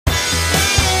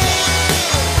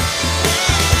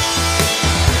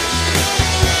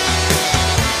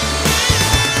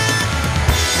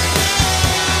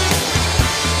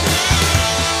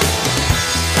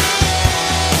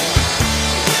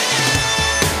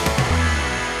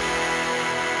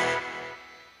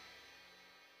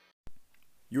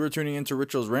You are tuning into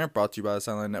Rituals Rant, brought to you by the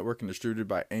Soundline Network and distributed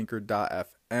by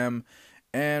Anchor.fm.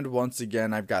 And once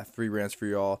again, I've got 3 rants for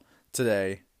y'all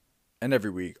today and every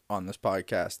week on this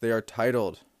podcast. They are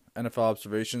titled NFL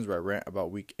Observations, where I rant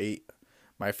about Week 8,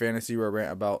 My Fantasy, where I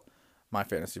rant about my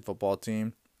fantasy football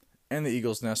team, and the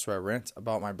Eagles Nest, where I rant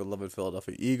about my beloved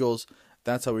Philadelphia Eagles.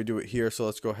 That's how we do it here, so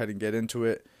let's go ahead and get into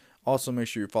it. Also, make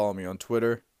sure you follow me on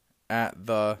Twitter at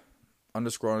 __Richo.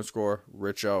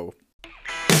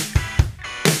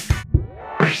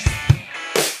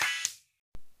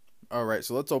 Alright,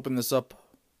 so let's open this up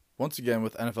once again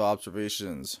with NFL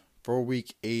observations for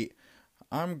Week 8.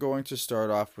 I'm going to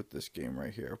start off with this game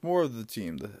right here. More of the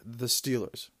team, the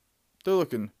Steelers. They're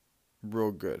looking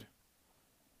real good.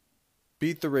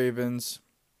 Beat the Ravens.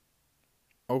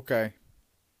 Okay.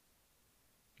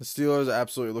 The Steelers are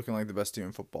absolutely looking like the best team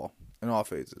in football in all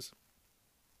phases.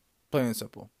 Plain and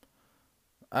simple.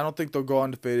 I don't think they'll go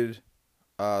undefeated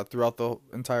throughout the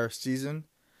entire season.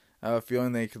 I have a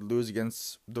feeling they could lose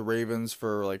against the Ravens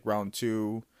for like round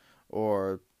 2,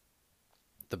 or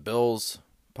the Bills,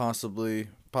 possibly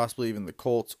even the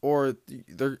Colts, or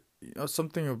they're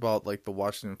something about like the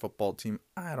Washington football team.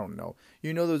 I don't know.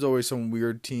 There's always some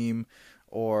weird team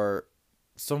or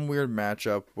some weird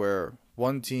matchup where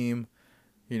one team,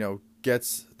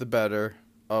 gets the better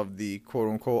of the quote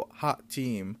unquote hot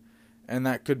team, and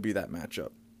that could be that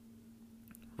matchup.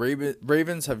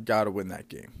 Ravens have got to win that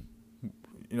game.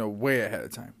 Way ahead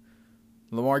of time.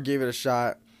 Lamar gave it a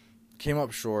shot, came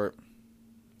up short.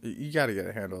 You got to get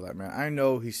a handle of that, man. I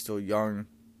know he's still young.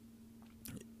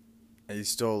 He's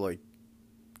still,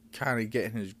 kind of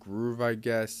getting his groove, I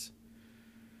guess.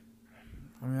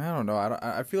 I mean, I don't know.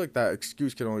 I feel like that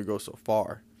excuse can only go so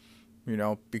far,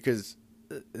 because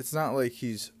it's not like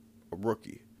he's a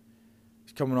rookie.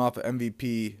 He's coming off an MVP.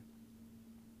 He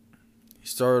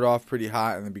started off pretty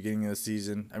hot in the beginning of the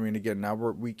season. I mean, again, now we're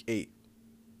at Week 8.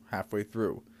 Halfway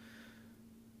through.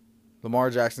 Lamar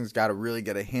Jackson's got to really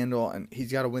get a handle, and he's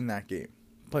got to win that game.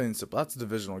 Plain and simple. That's a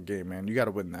divisional game, man. You got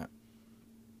to win that.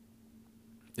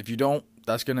 If you don't,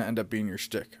 that's going to end up being your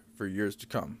shtick for years to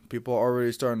come. People are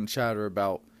already starting to chatter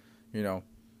about, can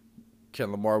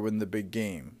Lamar win the big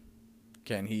game?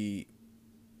 Can he,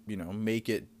 make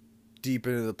it deep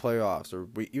into the playoffs, or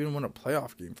even win a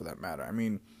playoff game for that matter? I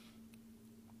mean,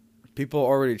 people are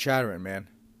already chattering, man.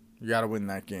 You got to win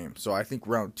that game. So I think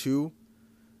round 2,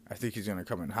 I think he's going to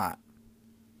come in hot.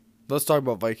 Let's talk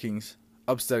about Vikings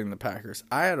upsetting the Packers.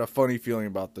 I had a funny feeling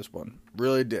about this one.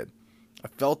 Really did. I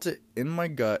felt it in my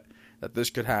gut that this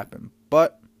could happen.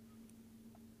 But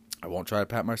I won't try to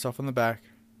pat myself on the back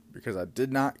because I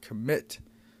did not commit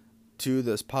to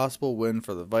this possible win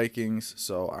for the Vikings.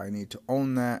 So I need to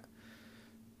own that.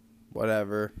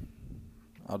 Whatever.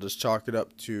 I'll just chalk it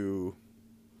up to,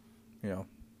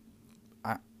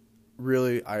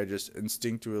 I just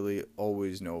instinctually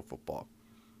always know football.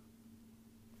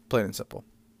 Plain and simple.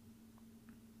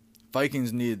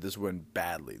 Vikings needed this win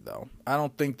badly, though. I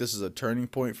don't think this is a turning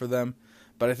point for them,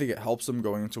 but I think it helps them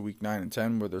going into Week 9 and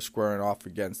 10, where they're squaring off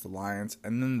against the Lions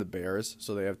and then the Bears,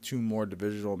 so they have 2 more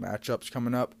divisional matchups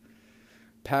coming up.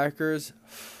 Packers,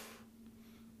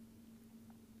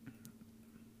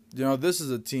 this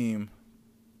is a team,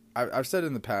 I've said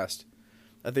in the past,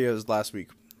 I think it was last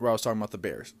week, where I was talking about the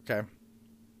Bears, okay?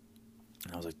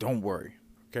 And I was like, don't worry,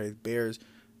 okay? The Bears,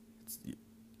 the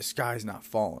sky's not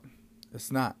falling.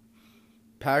 It's not.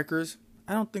 Packers,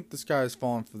 I don't think the sky is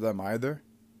falling for them either.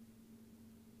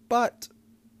 But,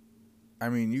 I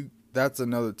mean, that's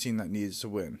another team that needs to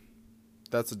win.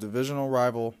 That's a divisional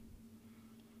rival.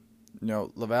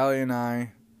 LaValle and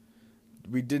I,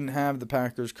 we didn't have the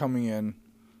Packers coming in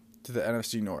to the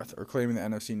NFC North, or claiming the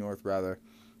NFC North, rather,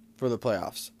 for the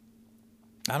playoffs.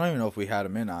 I don't even know if we had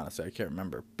them in, honestly. I can't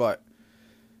remember. But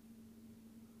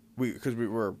because we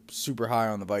were super high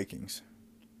on the Vikings.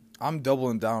 I'm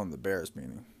doubling down on the Bears,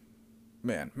 meaning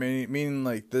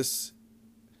like this.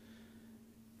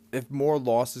 If more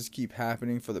losses keep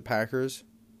happening for the Packers,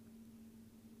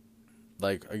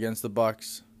 like against the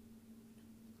Bucks,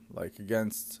 like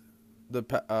against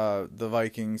the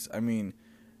Vikings, I mean,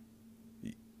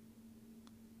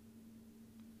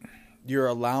 you're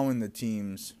allowing the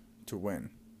teams to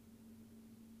win.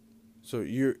 So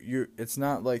it's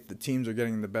not like the teams are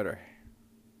getting the better.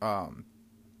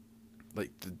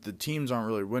 Like the teams aren't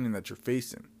really winning that you're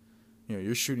facing.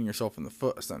 You're shooting yourself in the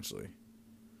foot essentially.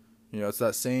 It's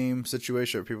that same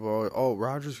situation where people are like, "Oh,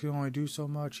 Rodgers can only do so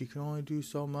much. He can only do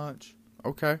so much."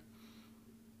 Okay,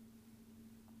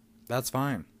 that's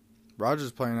fine.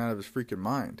 Rodgers playing out of his freaking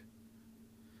mind.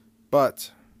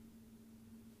 But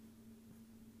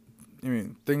I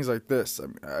mean, things like this,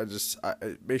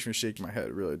 it makes me shake my head.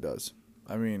 It really does.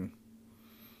 I mean,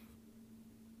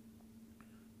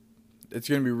 it's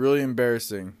going to be really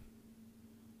embarrassing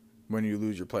when you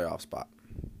lose your playoff spot,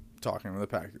 talking to the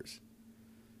Packers.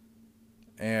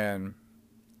 And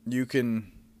you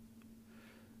can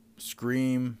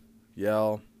scream,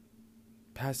 yell,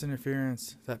 pass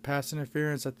interference. That pass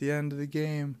interference at the end of the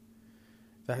game,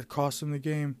 that cost them the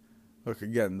game. Look,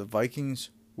 again, the Vikings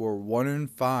were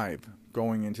 1-5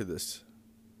 going into this.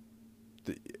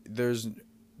 There's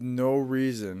no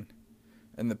reason.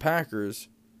 And the Packers,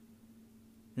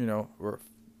 were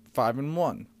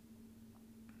 5-1.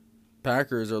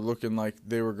 Packers are looking like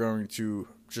they were going to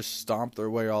just stomp their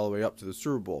way all the way up to the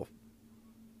Super Bowl.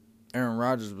 Aaron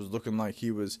Rodgers was looking like he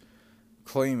was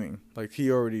claiming, like he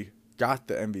already got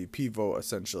the MVP vote,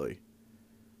 essentially.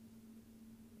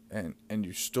 And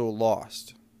you still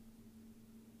lost.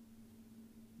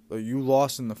 Like, you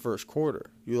lost in the first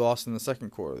quarter. You lost in the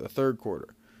second quarter, the third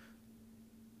quarter.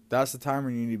 That's the time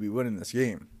when you need to be winning this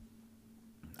game.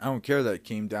 I don't care that it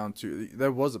came down to...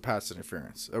 There was a pass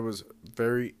interference. It was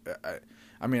very...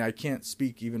 I can't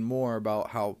speak even more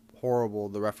about how horrible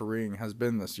the refereeing has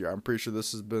been this year. I'm pretty sure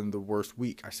this has been the worst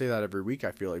week. I say that every week,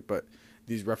 I feel like, but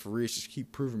these referees just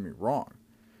keep proving me wrong.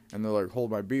 And they're like,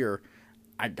 hold my beer.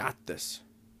 I got this.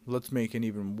 Let's make an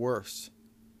even worse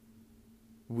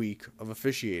week of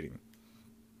officiating.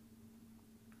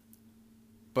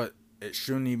 But it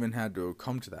shouldn't even have to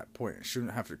come to that point. It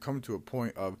shouldn't have to come to a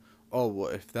point of, oh, well,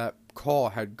 if that call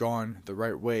had gone the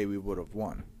right way, we would have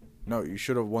won. No, you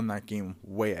should have won that game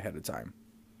way ahead of time.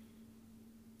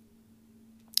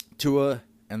 Tua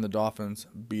and the Dolphins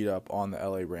beat up on the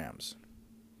LA Rams.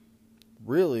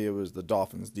 Really, it was the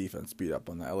Dolphins' defense beat up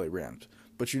on the LA Rams.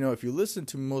 But, if you listen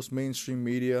to most mainstream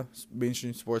media,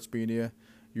 mainstream sports media,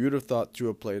 you would have thought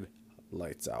Tua played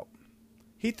lights out.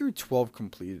 He threw 12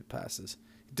 completed passes.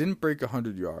 He didn't break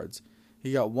 100 yards.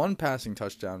 He got 1 passing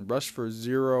touchdown, rushed for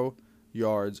 0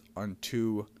 yards on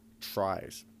 2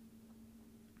 tries.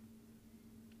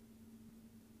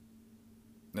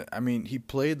 He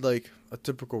played like a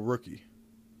typical rookie,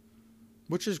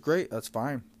 which is great. That's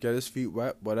fine. Get his feet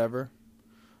wet, whatever.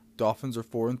 Dolphins are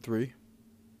 4-3.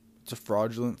 It's a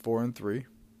fraudulent 4-3.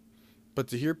 But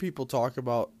to hear people talk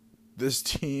about this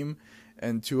team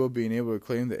and Tua being able to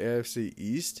claim the AFC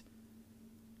East,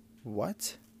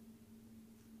 what?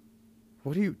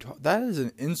 What do you? That is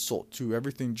an insult to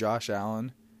everything Josh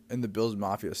Allen and the Bills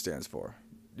Mafia stands for.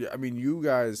 Yeah, you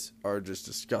guys are just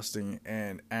disgusting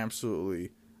and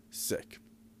absolutely sick.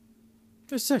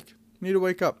 They're sick. You need to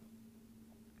wake up.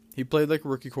 He played like a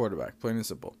rookie quarterback, plain and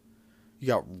simple. He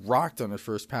got rocked on his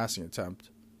first passing attempt.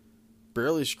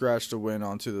 Barely scratched a win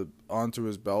onto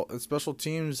his belt. And special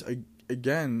teams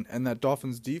again, and that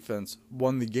Dolphins defense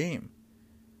won the game.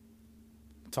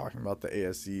 Talking about the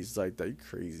AFC East like that, you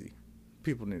crazy.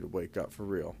 People need to wake up for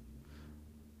real.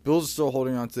 Bills are still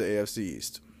holding on to the AFC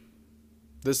East.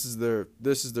 This is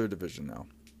their division now.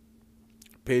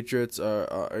 Patriots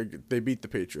they beat the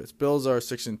Patriots. Bills are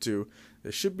 6-2.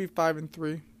 They should be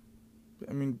 5-3.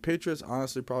 Patriots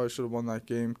honestly probably should have won that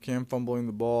game. Cam fumbling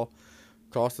the ball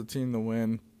cost the team the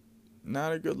win.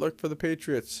 Not a good look for the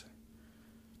Patriots.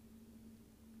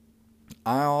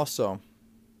 I also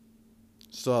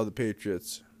saw the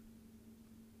Patriots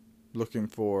looking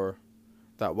for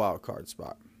that wild card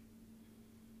spot.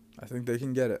 I think they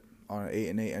can get it on an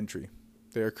 8-8 entry.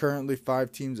 They are currently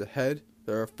 5 teams ahead.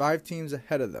 There are 5 teams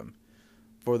ahead of them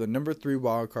for the number 3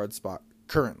 wild card spot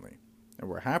currently. And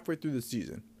we're halfway through the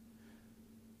season.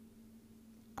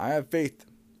 I have faith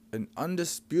and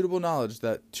undisputable knowledge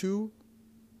that 2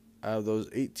 out of those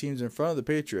 8 teams in front of the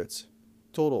Patriots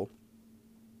total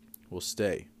will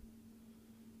stay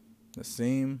the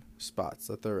same spots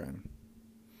that they're in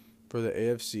for the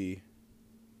AFC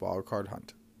wildcard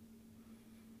hunt.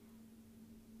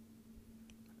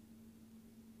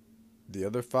 The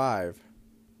other 5,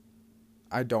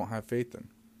 I don't have faith in.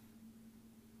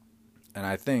 And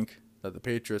I think that the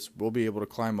Patriots will be able to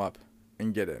climb up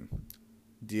and get in.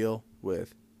 Deal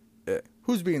with it.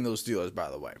 Who's beating those Steelers, by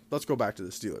the way? Let's go back to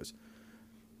the Steelers.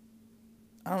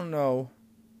 I don't know.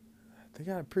 They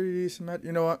got a pretty decent match.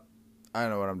 You know what? I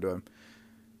know what I'm doing.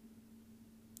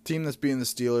 Team that's beating the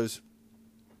Steelers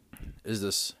is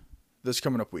this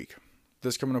coming up week.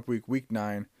 This coming up week, week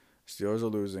 9, Steelers are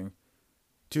losing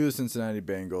to the Cincinnati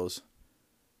Bengals.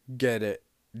 Get it,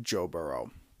 Joe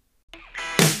Burrow.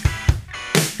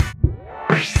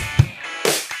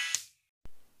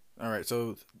 All right,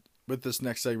 so with this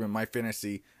next segment, my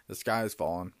fantasy, the sky is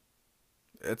falling.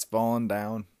 It's falling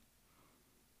down.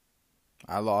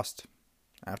 I lost.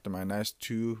 After my nice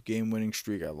 2-game winning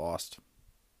streak, I lost.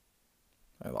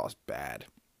 I lost bad.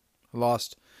 I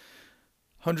lost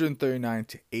 139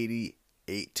 to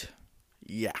 88.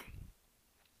 Yeah.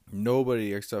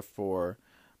 Nobody except for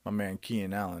my man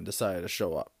Keenan Allen decided to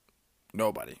show up.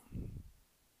 Nobody.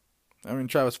 I mean,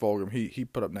 Travis Fulgham, he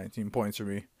put up 19 points for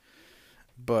me.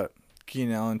 But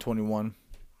Keenan Allen, 21.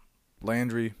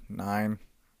 Landry, 9.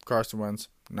 Carson Wentz,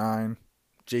 9.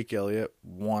 Jake Elliott,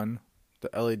 1. The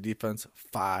LA defense,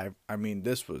 5. I mean,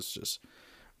 this was just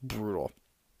brutal.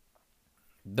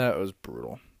 That was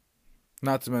brutal.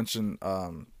 Not to mention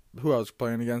who I was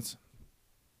playing against.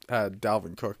 Had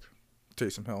Dalvin Cook,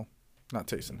 Taysom Hill. Not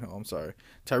Taysom Hill, I'm sorry.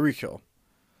 Tyreek Hill.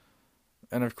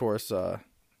 And, of course, the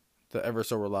ever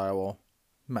so reliable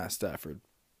Matt Stafford.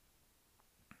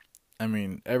 I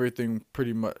mean, everything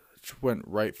pretty much went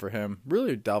right for him.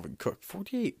 Really, Dalvin Cook,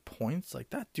 48 points?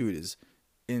 Like, that dude is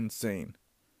insane.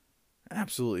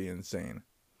 Absolutely insane.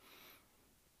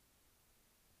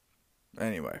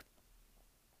 Anyway.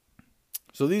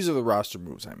 So these are the roster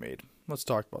moves I made. Let's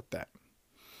talk about that.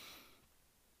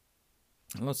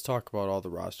 And let's talk about all the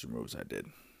roster moves I did.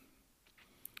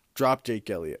 Dropped Jake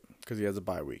Elliott because he has a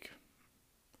bye week.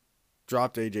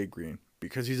 Dropped AJ Green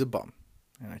because he's a bum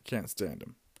and I can't stand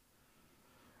him.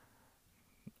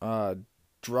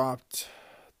 Dropped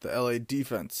the LA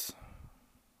defense.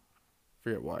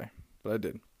 Forget why, but I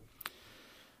did.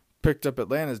 Picked up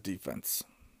Atlanta's defense.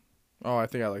 Oh, I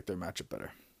think I like their matchup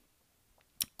better.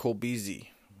 Cole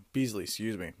Beasley,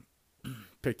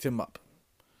 picked him up.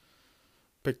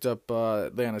 Picked up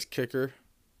Atlanta's kicker.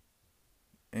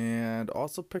 And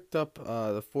also picked up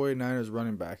the 49ers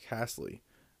running back, Hasley.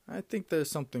 I think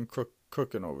there's something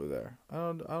cooking over there.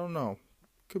 I don't know.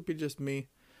 Could be just me.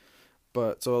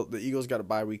 But so the Eagles got a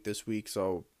bye week this week,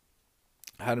 so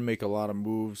I had to make a lot of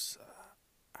moves.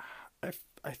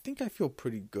 I think I feel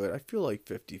pretty good. I feel like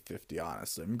 50-50,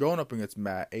 honestly. I'm going up against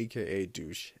Matt, a.k.a.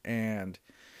 Douche, and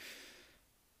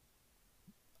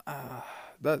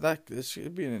this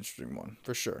should be an interesting one,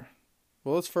 for sure.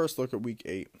 Well, let's first look at Week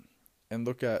 8 and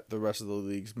look at the rest of the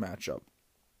league's matchup.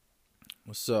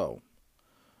 So,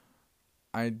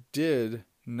 I did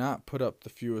not put up the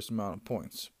fewest amount of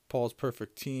points. Paul's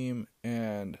perfect team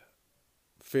and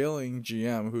failing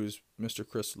GM, who's Mr.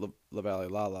 Christopher LaValle,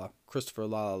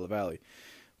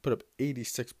 put up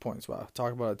 86 points. Wow,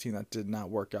 talk about a team that did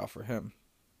not work out for him.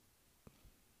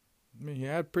 I mean, he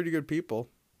had pretty good people.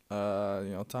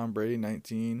 Tom Brady,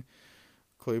 19.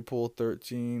 Claypool,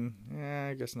 13. Yeah,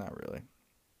 I guess not really.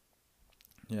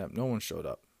 Yeah, no one showed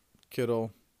up.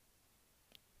 Kittle,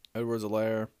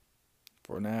 Edwards-Helaire,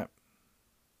 Fournette.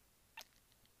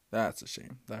 That's a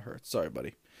shame. That hurts. Sorry,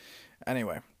 buddy.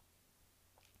 Anyway,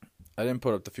 I didn't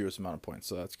put up the fewest amount of points,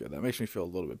 so that's good. That makes me feel a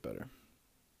little bit better.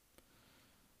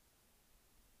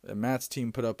 And Matt's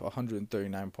team put up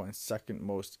 139 points, second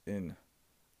most in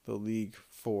the league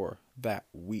for that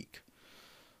week.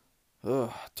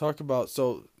 Talk about,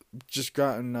 so just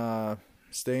gotten,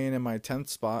 staying in my 10th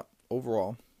spot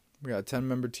overall. We got a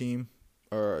 10-member team,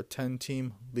 or a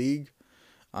 10-team league.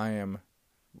 I am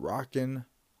rocking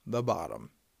the bottom.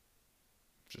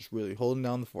 Just really holding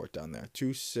down the fort down there.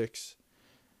 2-6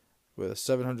 with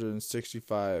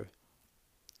 765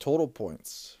 total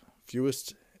points.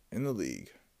 Fewest in the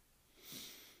league.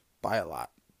 By a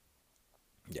lot.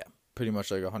 Yeah, pretty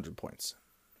much like 100 points.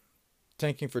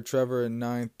 Tanking for Trevor in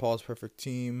 9th. Paul's perfect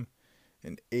team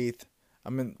in 8th.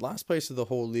 I'm in last place of the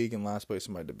whole league and last place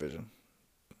in my division.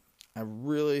 I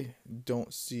really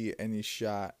don't see any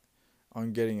shot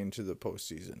on getting into the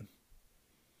postseason.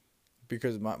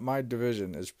 Because my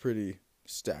division is pretty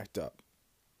stacked up.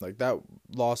 Like, that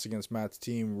loss against Matt's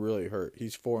team really hurt.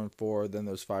 He's 4-4. Then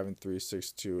there's 5-3,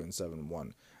 6-2, and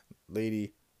 7-1.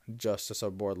 Lady Justice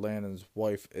aboard Landon's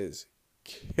wife is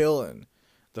killing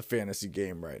the fantasy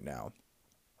game right now.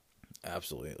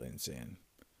 Absolutely insane.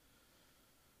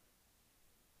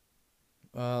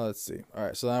 Let's see. All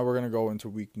right, so now we're going to go into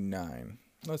Week 9.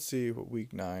 Let's see what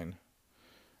Week 9.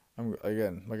 I'm,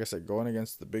 again, like I said, going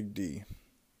against the Big D.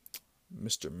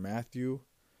 Mr. Matthew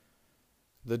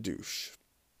the Douche.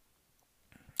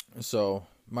 So,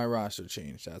 my roster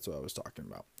changed. That's what I was talking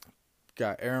about.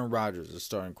 Got Aaron Rodgers as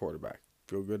starting quarterback.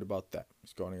 Feel good about that.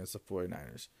 He's going against the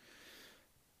 49ers.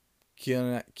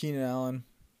 Keenan Allen,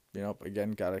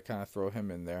 again, got to kind of throw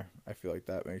him in there. I feel like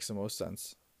that makes the most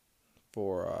sense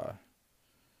for,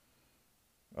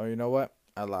 oh, you know what?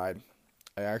 I lied.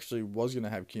 I actually was going to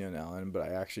have Keenan Allen, but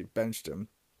I actually benched him.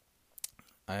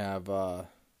 I have,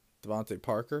 Devontae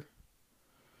Parker.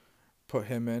 Put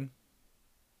him in.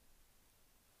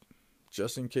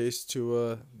 Just in case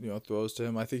Tua, throws to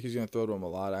him. I think he's going to throw to him a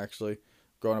lot, actually.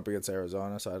 Going up against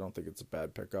Arizona, so I don't think it's a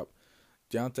bad pickup.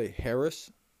 Deontay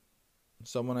Harris,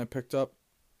 someone I picked up.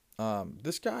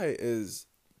 This guy is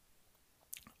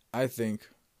I think,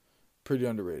 pretty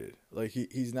underrated. Like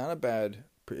he's not a bad.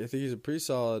 I think he's a pretty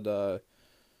solid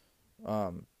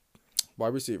wide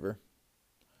receiver.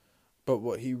 But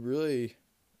what he really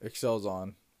excels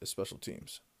on is special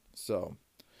teams. So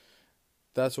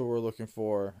that's what we're looking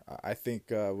for. I think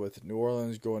with New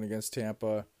Orleans going against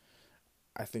Tampa,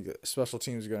 I think special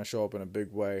teams are going to show up in a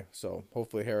big way. So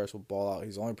hopefully Harris will ball out.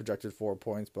 He's only projected 4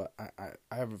 points, but I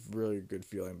have a really good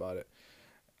feeling about it.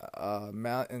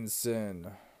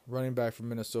 Mattinson, running back from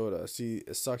Minnesota. See,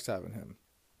 it sucks having him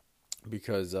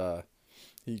because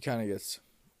he kind of gets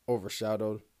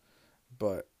overshadowed.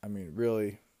 But, I mean,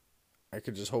 really, I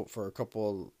could just hope for a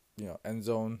couple of, end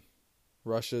zone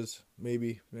rushes,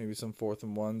 maybe some 4th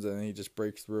and 1s, and then he just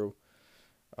breaks through.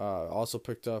 Also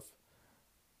picked up,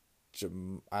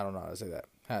 I don't know how to say that,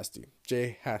 Hasty.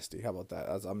 Jay Hasty, how about that?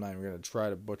 I'm not even going to try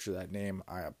to butcher that name.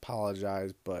 I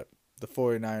apologize, but the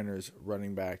 49ers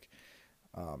running back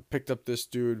picked up this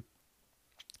dude,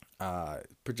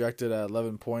 projected at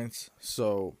 11 points.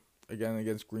 So, again,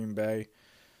 against Green Bay,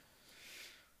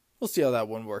 we'll see how that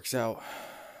one works out.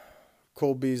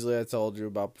 Cole Beasley, I told you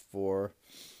about before.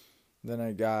 Then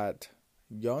I got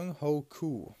Young Ho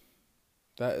Koo.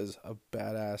 That is a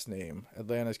badass name.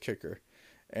 Atlanta's kicker.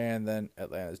 And then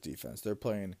Atlanta's defense. They're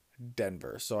playing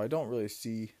Denver. So I don't really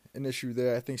see an issue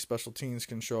there. I think special teams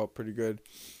can show up pretty good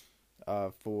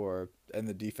and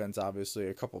the defense, obviously.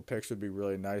 A couple picks would be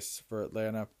really nice for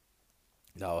Atlanta.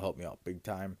 That will help me out big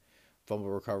time. Fumble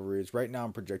recoveries. Right now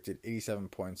I'm projected 87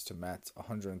 points to Matt's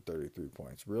 133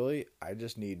 points. Really, I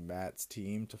just need Matt's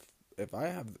team to... If I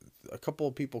have a couple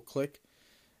of people click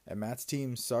and Matt's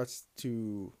team starts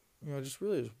to, just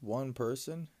one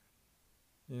person,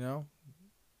 I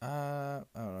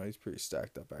don't know. He's pretty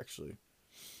stacked up, actually.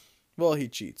 Well, he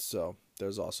cheats, so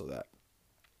there's also that.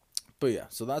 But yeah,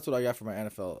 so that's what I got for my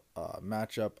NFL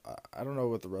matchup. I don't know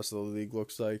what the rest of the league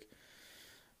looks like.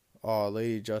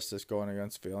 Lady Justice going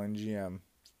against Failing GM.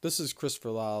 This is Christopher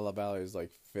LaValle's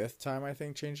 5th time, I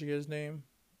think, changing his name.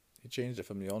 He changed it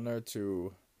from Mjolnir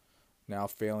to now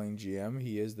Failing GM.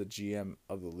 He is the GM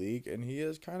of the league, and he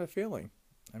is kind of failing.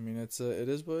 I mean, it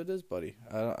is what it is, buddy.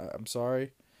 I'm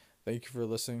sorry. Thank you for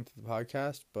listening to the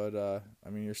podcast, but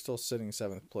you're still sitting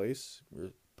 7th place.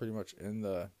 You're pretty much in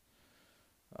the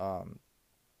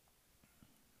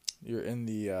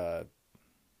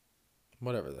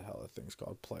whatever the hell that thing's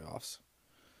called, playoffs.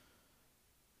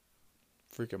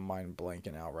 Freaking mind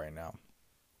blanking out right now.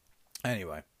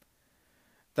 Anyway,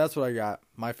 that's what I got.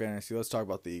 My fantasy. Let's talk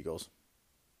about the Eagles.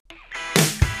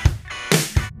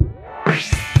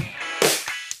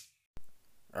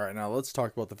 All right, now let's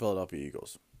talk about the Philadelphia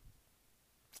Eagles.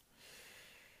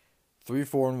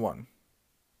 3-4-1.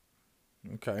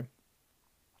 Okay.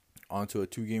 On to a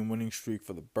 2-game winning streak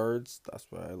for the Birds. That's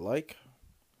what I like.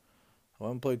 I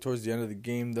haven't played towards the end of the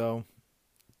game, though.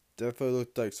 Definitely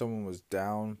looked like someone was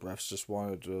down. Refs just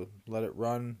wanted to let it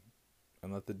run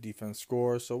and let the defense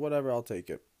score. So whatever, I'll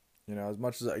take it. As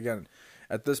much as, again,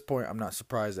 at this point, I'm not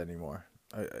surprised anymore.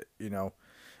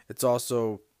 It's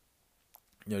also,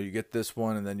 you get this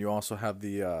one, and then you also have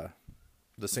the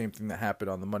same thing that happened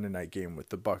on the Monday night game with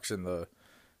the Bucs and the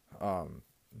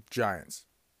Giants.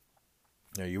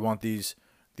 You want these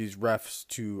refs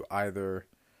to either...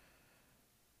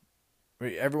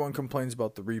 everyone complains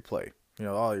about the replay.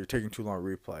 You're taking too long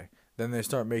to replay. Then they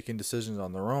start making decisions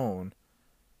on their own,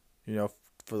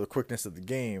 for the quickness of the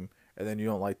game, and then you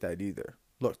don't like that either.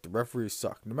 Look, the referees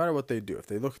suck. No matter what they do. If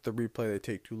they look at the replay, they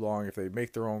take too long. If they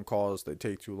make their own calls, they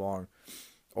take too long.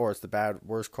 Or it's the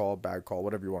worst call, bad call,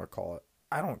 whatever you want to call it.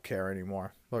 I don't care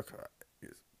anymore. Look,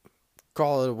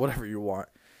 call it whatever you want.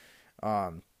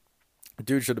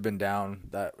 Dude should have been down.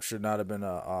 That should not have been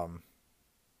a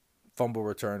fumble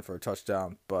return for a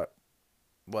touchdown, but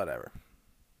whatever.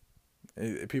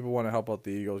 If people want to help out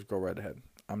the Eagles, go right ahead.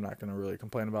 I'm not going to really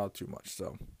complain about it too much.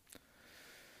 So,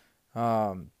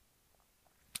 all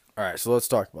right, so let's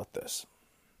talk about this.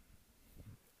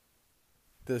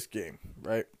 This game,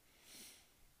 right?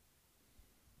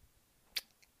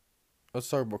 Let's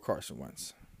talk about Carson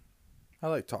Wentz. I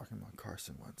like talking about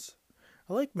Carson Wentz.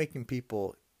 I like making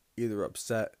people either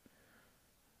upset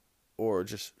or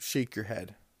just shake your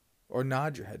head or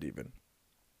nod your head even.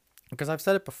 Because I've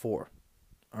said it before,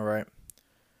 all right?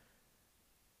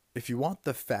 If you want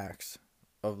the facts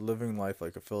of living life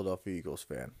like a Philadelphia Eagles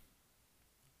fan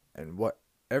and what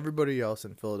everybody else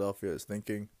in Philadelphia is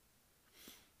thinking,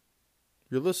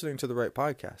 you're listening to the right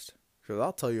podcast. Because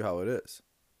I'll tell you how it is.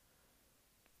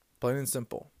 Plain and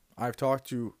simple. I've talked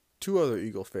to 2 other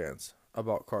Eagle fans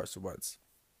about Carson Wentz.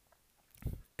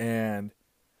 And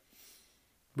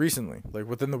recently,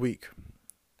 within the week,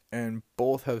 and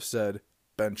both have said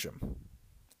bench him.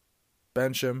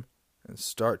 bench him, and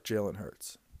start Jalen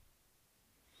Hurts.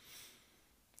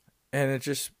 And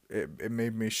it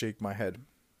made me shake my head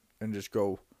and just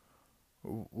go,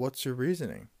 what's your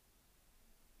reasoning?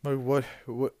 Like,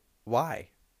 why?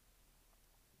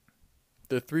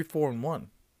 They're 3-4-1.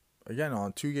 Again, on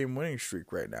a 2-game winning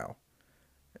streak right now.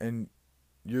 And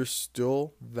you're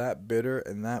still that bitter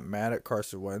and that mad at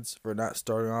Carson Wentz for not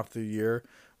starting off the year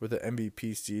with an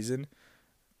MVP season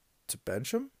to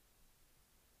bench him?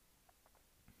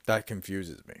 That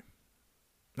confuses me.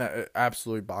 It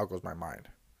absolutely boggles my mind.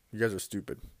 You guys are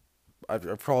stupid.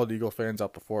 I've called Eagle fans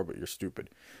out before, but you're stupid.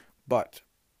 But,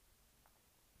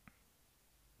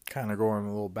 kind of going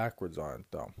a little backwards on it,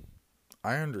 though.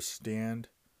 I understand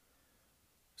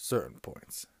certain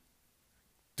points.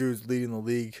 Dude's leading the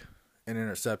league in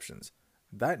interceptions.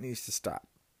 That needs to stop.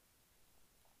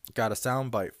 Got a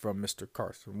soundbite from Mr.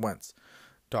 Carson Wentz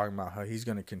talking about how he's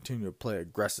going to continue to play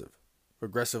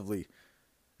aggressively,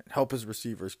 and help his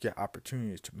receivers get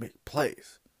opportunities to make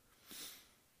plays.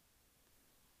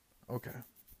 Okay.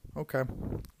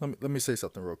 Let me say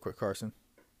something real quick, Carson.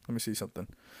 Let me see something.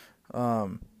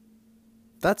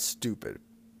 That's stupid.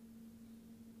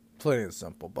 Plain and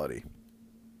simple, buddy.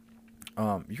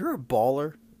 You're a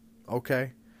baller,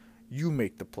 okay? You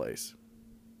make the plays.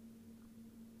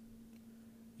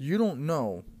 You don't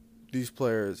know these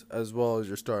players as well as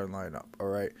your starting lineup, all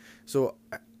right? So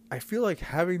I feel like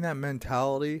having that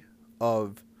mentality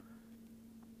of,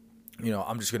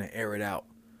 I'm just going to air it out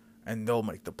and they'll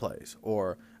make the plays,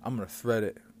 or I'm going to thread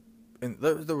it. And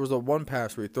there was a one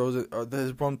pass where he throws it, or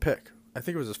there's one pick. I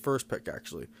think it was his first pick,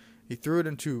 actually. He threw it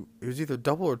into, it was either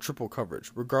double or triple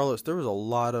coverage. Regardless, there was a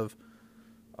lot of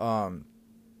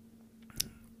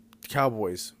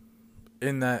Cowboys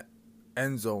in that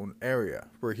end zone area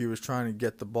where he was trying to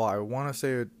get the ball. I want to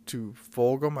say it to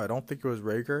Fulgham. I don't think it was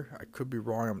Rager. I could be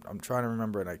wrong. I'm trying to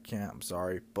remember and I can't. I'm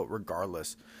sorry. But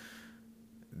regardless,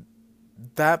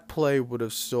 that play would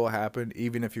have still happened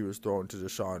even if he was thrown to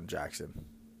Deshaun Jackson.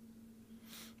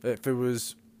 If it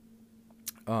was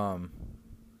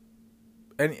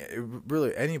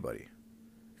anybody.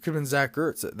 It could have been Zach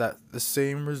Ertz. That the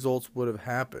same results would have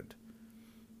happened.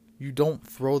 You don't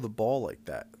throw the ball like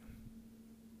that.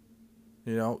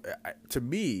 To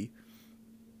me,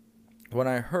 when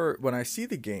I see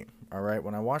the game, all right,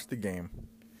 when I watch the game,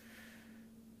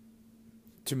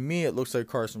 to me it looks like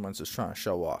Carson Wentz is trying to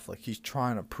show off, like he's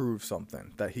trying to prove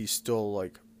something, that he's still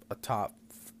like a top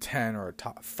 10 or a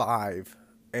top 5,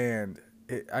 and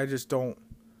I just don't.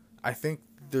 I think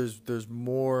there's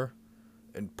more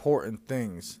important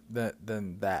things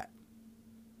than that.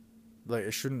 Like,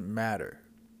 it shouldn't matter.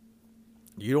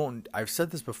 I've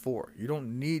said this before, you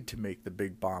don't need to make the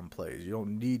big bomb plays. You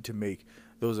don't need to make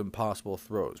those impossible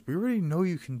throws. We already know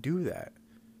you can do that.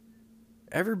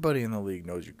 Everybody in the league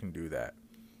knows you can do that.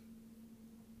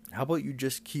 How about you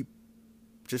just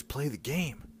play the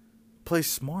game? Play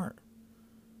smart.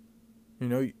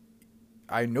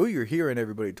 I know you're hearing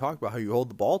everybody talk about how you hold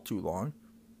the ball too long.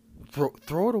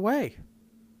 Throw it away.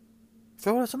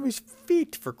 Throw it at somebody's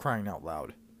feet, for crying out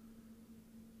loud.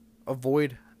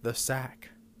 Avoid the sack.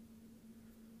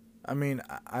 I mean,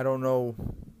 I don't know.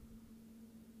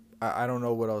 I don't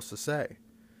know what else to say.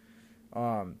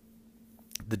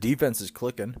 The defense is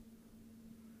clicking.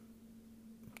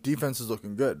 Defense is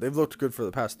looking good. They've looked good for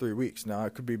the past 3 weeks. Now,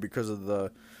 it could be because of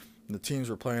the teams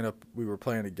we were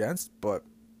playing against, but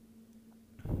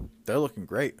they're looking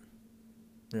great.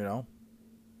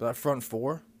 That front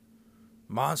four,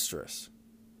 monstrous.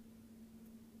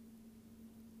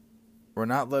 We're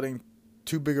not letting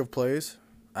too big of plays.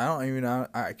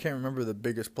 I can't remember the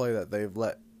biggest play that they've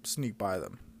let sneak by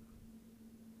them.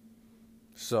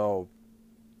 So,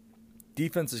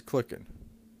 defense is clicking.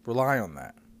 Rely on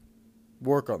that.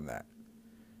 Work on that.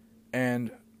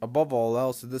 And above all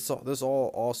else, this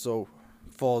all also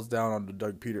falls down onto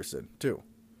Doug Peterson too.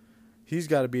 He's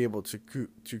got to be able to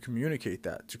communicate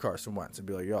that to Carson Wentz and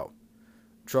be like, yo,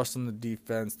 trust in the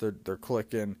defense. They're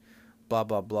clicking, blah,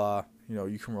 blah, blah.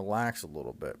 You can relax a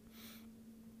little bit.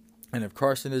 And if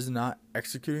Carson is not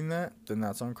executing that, then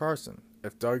that's on Carson.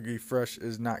 If Dougie Fresh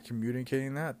is not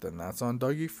communicating that, then that's on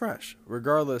Dougie Fresh.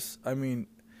 Regardless, I mean,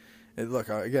 look,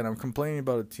 again, I'm complaining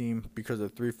about a team because they're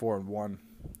 3-4-1.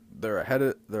 They're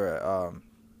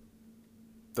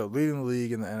leading the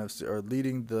league in the NFC, or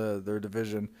leading their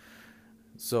division.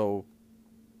 So,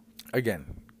 again,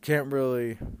 can't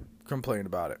really complain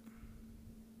about it.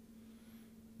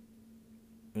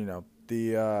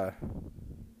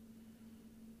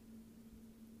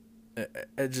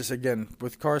 It just, again,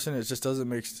 with Carson, it just doesn't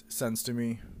make sense to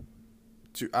me.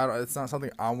 It's not something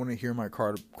I want to hear my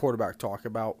quarterback talk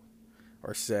about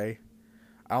or say.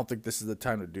 I don't think this is the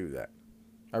time to do that.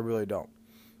 I really don't.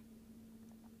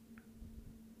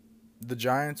 The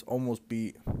Giants almost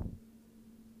beat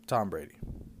Tom Brady.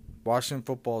 Washington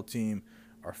football team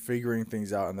are figuring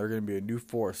things out, and they're going to be a new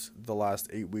force the last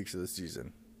 8 weeks of the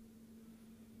season.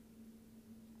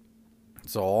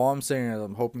 So all I'm saying is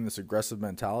I'm hoping this aggressive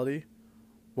mentality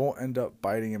won't end up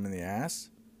biting him in the ass,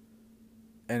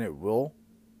 and it will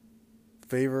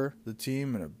favor the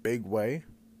team in a big way,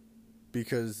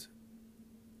 because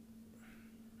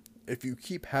if you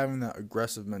keep having that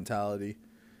aggressive mentality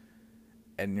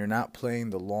and you're not playing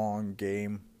the long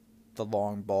game, the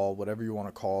long ball, whatever you want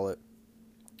to call it,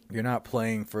 you're not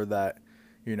playing for that,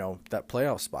 that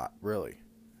playoff spot, really.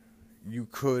 You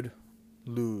could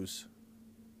lose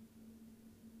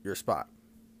your spot.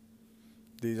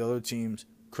 These other teams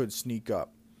could sneak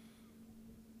up.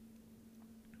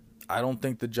 I don't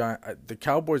think the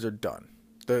Cowboys are done.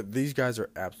 These guys are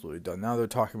absolutely done. Now they're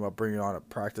talking about bringing on a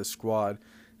practice squad,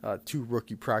 2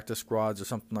 rookie practice squads or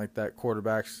something like that,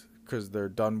 quarterbacks, because they're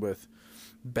done with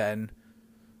Ben.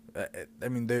 I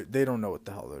mean, they don't know what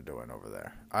the hell they're doing over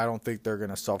there. I don't think they're going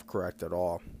to self-correct at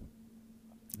all.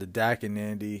 The Dak and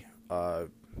Andy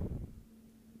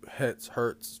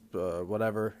hurts,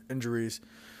 whatever, injuries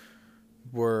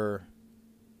were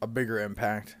a bigger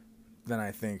impact than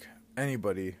I think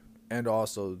anybody and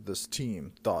also this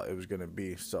team thought it was going to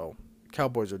be. So,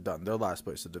 Cowboys are done. They're last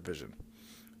place in the division.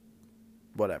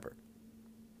 Whatever.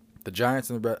 The Giants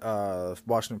and the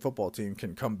Washington football team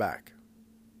can come back,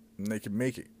 and they can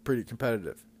make it pretty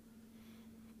competitive.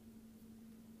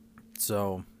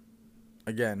 So,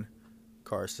 again,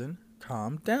 Carson,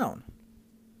 calm down.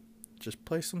 Just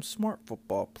play some smart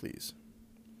football, please.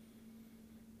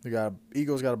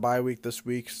 Eagles got a bye week this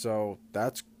week, so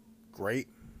that's great.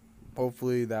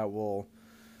 Hopefully that will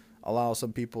allow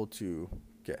some people to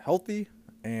get healthy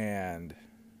and,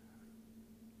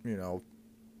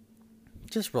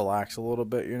 just relax a little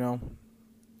bit,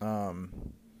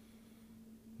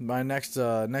 My next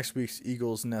week's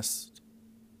Eagles Nest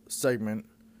segment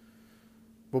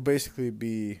will basically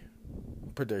be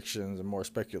predictions and more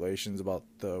speculations about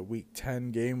the Week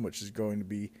 10 game, which is going to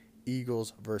be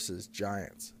Eagles versus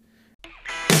Giants.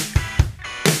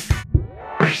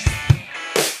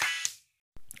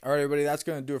 All right, everybody, that's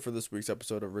going to do it for this week's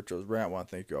episode of Richo's Rant. I want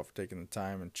to thank you all for taking the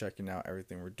time and checking out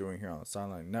everything we're doing here on the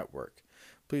Sideline Network.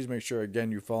 Please make sure,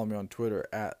 again, you follow me on Twitter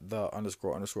at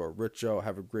 @the__Richo.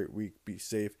 Have a great week. Be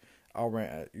safe. I'll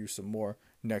rant at you some more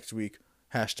next week.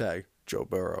 #Joe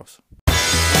Burrows.